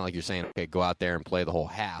thing. It's not like you're saying, okay, go out there and play the whole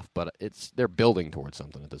half, but they're building towards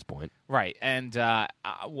something at this point. Right, and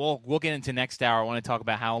we'll get into next hour. I want to talk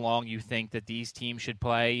about how long you think that these teams should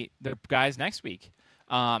play the guys next week.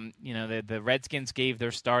 The Redskins gave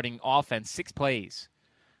their starting offense 6 plays.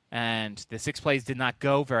 And the 6 plays did not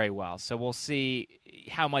go very well. So we'll see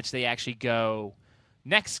how much they actually go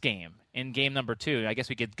next game, in game number 2. I guess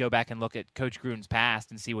we could go back and look at Coach Gruden's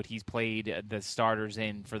past and see what he's played the starters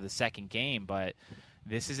in for the second game. But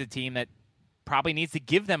this is a team that probably needs to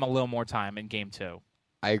give them a little more time in game 2.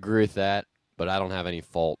 I agree with that, but I don't have any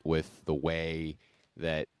fault with the way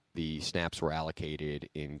that the snaps were allocated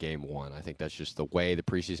in game 1. I think that's just the way the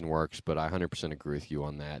preseason works, but I 100% agree with you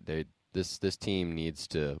on that. This team needs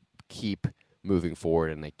to keep moving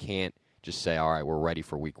forward, and they can't just say, all right, we're ready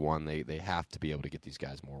for week 1. They have to be able to get these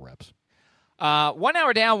guys more reps. 1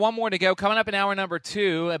 hour down, 1 more to go. Coming up in hour number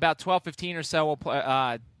 2, about 12:15 or so, we'll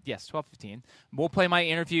play. 12:15. We'll play my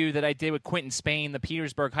interview that I did with Quentin Spain, the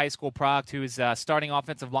Petersburg High School product, who is starting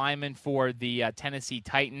offensive lineman for the Tennessee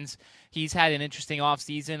Titans. He's had an interesting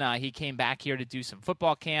offseason. He came back here to do some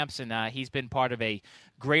football camps, and he's been part of a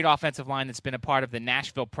great offensive line that's been a part of the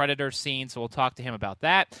Nashville Predators scene, so we'll talk to him about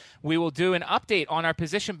that. We will do an update on our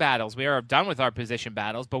position battles. We are done with our position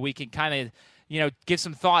battles, but we can kind of give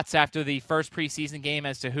some thoughts after the first preseason game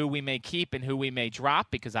as to who we may keep and who we may drop,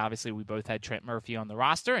 because obviously we both had Trent Murphy on the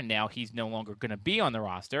roster, and now he's no longer going to be on the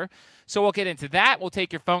roster. So we'll get into that. We'll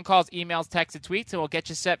take your phone calls, emails, texts, and tweets, and we'll get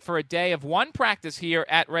you set for a day of 1 practice here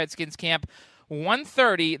at Redskins camp.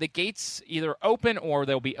 1:30, the gates either open or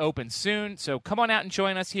they'll be open soon. So come on out and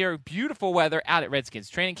join us here. Beautiful weather out at Redskins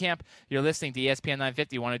training camp. You're listening to ESPN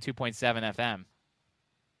 950, 102.7 FM.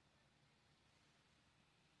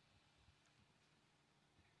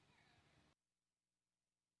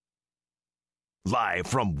 Live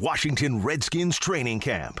from Washington Redskins training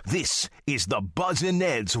camp, this is the Buzz and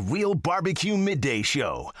Ned's Real Barbecue Midday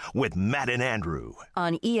Show with Matt and Andrew.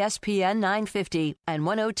 On ESPN 950 and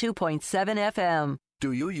 102.7 FM.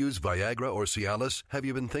 Do you use Viagra or Cialis? Have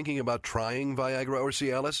you been thinking about trying Viagra or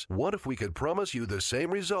Cialis? What if we could promise you the same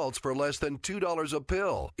results for less than $2 a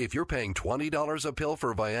pill? If you're paying $20 a pill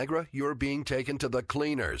for Viagra, you're being taken to the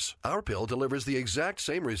cleaners. Our pill delivers the exact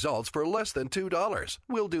same results for less than $2.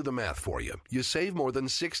 We'll do the math for you. You save more than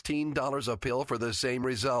 $16 a pill for the same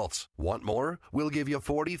results. Want more? We'll give you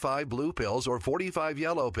 45 blue pills or 45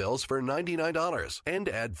 yellow pills for $99 and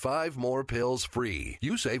add 5 more pills free.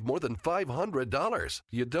 You save more than $500.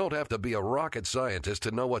 You don't have to be a rocket scientist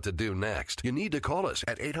to know what to do next. You need to call us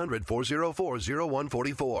at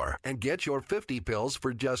 800-404-0144 and get your 50 pills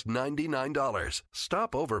for just $99.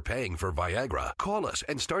 Stop overpaying for Viagra. Call us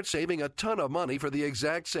and start saving a ton of money for the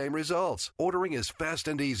exact same results. Ordering is fast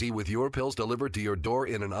and easy with your pills delivered to your door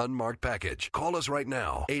in an unmarked package. Call us right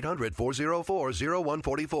now.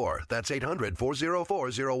 800-404-0144. That's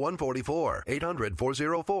 800-404-0144.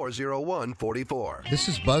 800-404-0144. This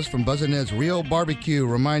is Buzz from Buzz and Ned's Real Barbecue,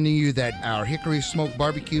 reminding you that our Hickory Smoked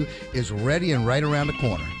Barbecue is ready and right around the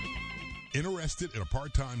corner. Interested in a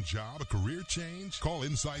part-time job, a career change? Call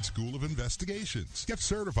Inside School of Investigations. Get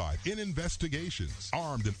certified in investigations,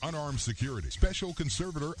 armed and unarmed security, special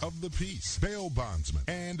conservator of the peace, bail bondsman,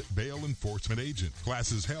 and bail enforcement agent.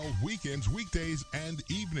 Classes held weekends, weekdays, and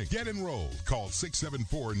evenings. Get enrolled. Call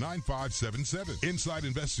 674-9577. Inside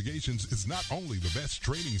Investigations is not only the best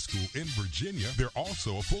training school in Virginia, they're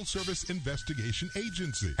also a full-service investigation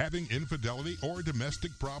agency. Having infidelity or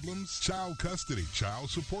domestic problems, child custody, child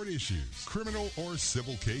support issues, criminal or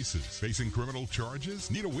civil cases, facing criminal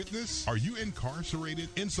charges, need a witness? Are you incarcerated?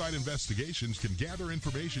 Inside Investigations can gather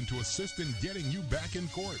information to assist in getting you back in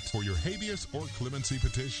court for your habeas or clemency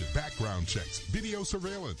petition, background checks, video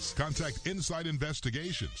surveillance. Contact Inside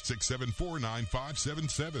Investigations,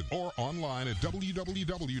 674-9577, or online at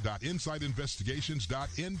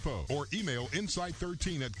www.insideinvestigations.info or email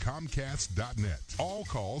inside13@comcast.net. All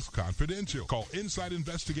calls confidential. Call Inside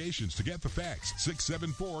Investigations to get the facts.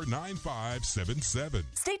 674-9577.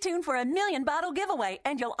 Stay tuned for a $1 million bottle giveaway,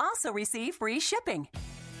 and you'll also receive free shipping.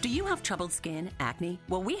 Do you have troubled skin, acne?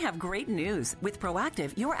 Well, we have great news. With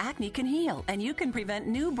Proactive, your acne can heal, and you can prevent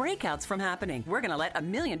new breakouts from happening. We're going to let 1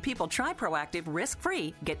 million people try Proactive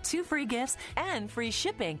risk-free, get 2 free gifts, and free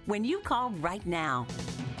shipping when you call right now.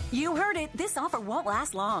 You heard it. This offer won't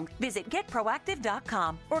last long. Visit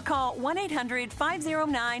getproactive.com or call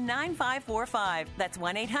 1-800-509-9545. That's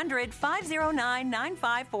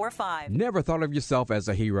 1-800-509-9545. Never thought of yourself as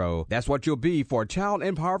a hero. That's what you'll be for a child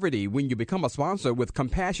in poverty when you become a sponsor with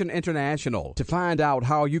Compassion International. To find out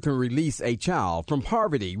how you can release a child from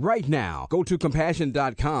poverty right now, go to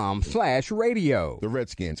compassion.com/radio. The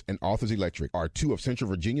Redskins and Authors Electric are 2 of Central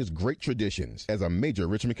Virginia's great traditions. As a major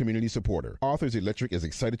Richmond community supporter, Authors Electric is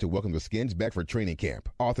excited to welcome the Skins back for training camp.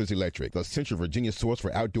 Authors Electric, the Central Virginia source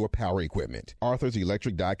for outdoor power equipment.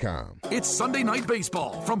 AuthorsElectric.com. It's Sunday Night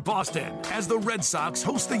Baseball from Boston as the Red Sox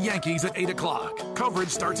host the Yankees at 8 o'clock. Coverage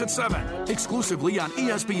starts at 7, exclusively on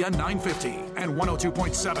ESPN 950 and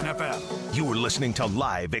 102.7 FM. You are listening to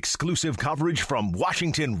live exclusive coverage from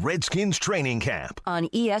Washington Redskins training camp on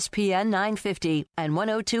ESPN 950 and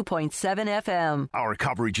 102.7 FM. Our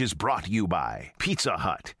coverage is brought to you by Pizza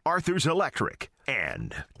Hut, Arthur's Electric,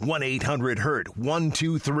 and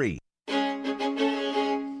 1-800-HURT-123.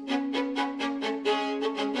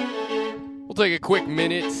 We'll take a quick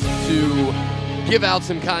minute to give out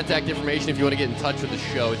some contact information if you want to get in touch with the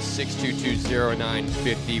show. It's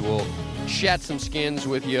 622-0950. We'll chat some Skins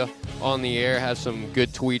with you on the air. Have some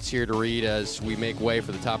good tweets here to read as we make way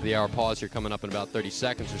for the top of the hour pause here coming up in about 30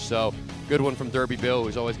 seconds or so. Good one from Derby Bill,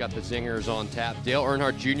 who's always got the zingers on tap. Dale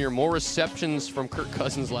Earnhardt Jr., more receptions from Kirk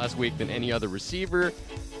Cousins last week than any other receiver.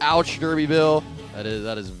 Ouch, Derby Bill. That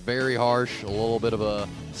is very harsh. A little bit of a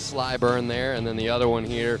sly burn there. And then the other one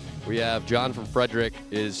here, we have John from Frederick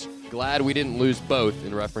is glad we didn't lose both,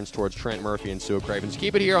 in reference towards Trent Murphy and Sue Cravens.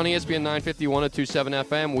 Keep it here on ESPN 950, 102.7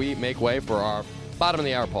 FM. We make way for our bottom of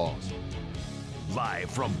the hour pause. Live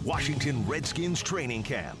from Washington Redskins training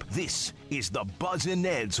camp, this is the Buzz and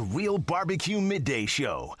Ned's Real Barbecue Midday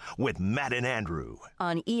Show with Matt and Andrew.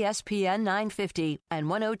 On ESPN 950 and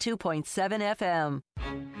 102.7 FM.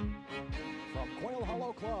 From Quail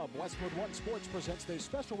Hollow Club, Westwood One Sports presents their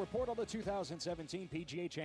special report on the 2017 PGA Championship.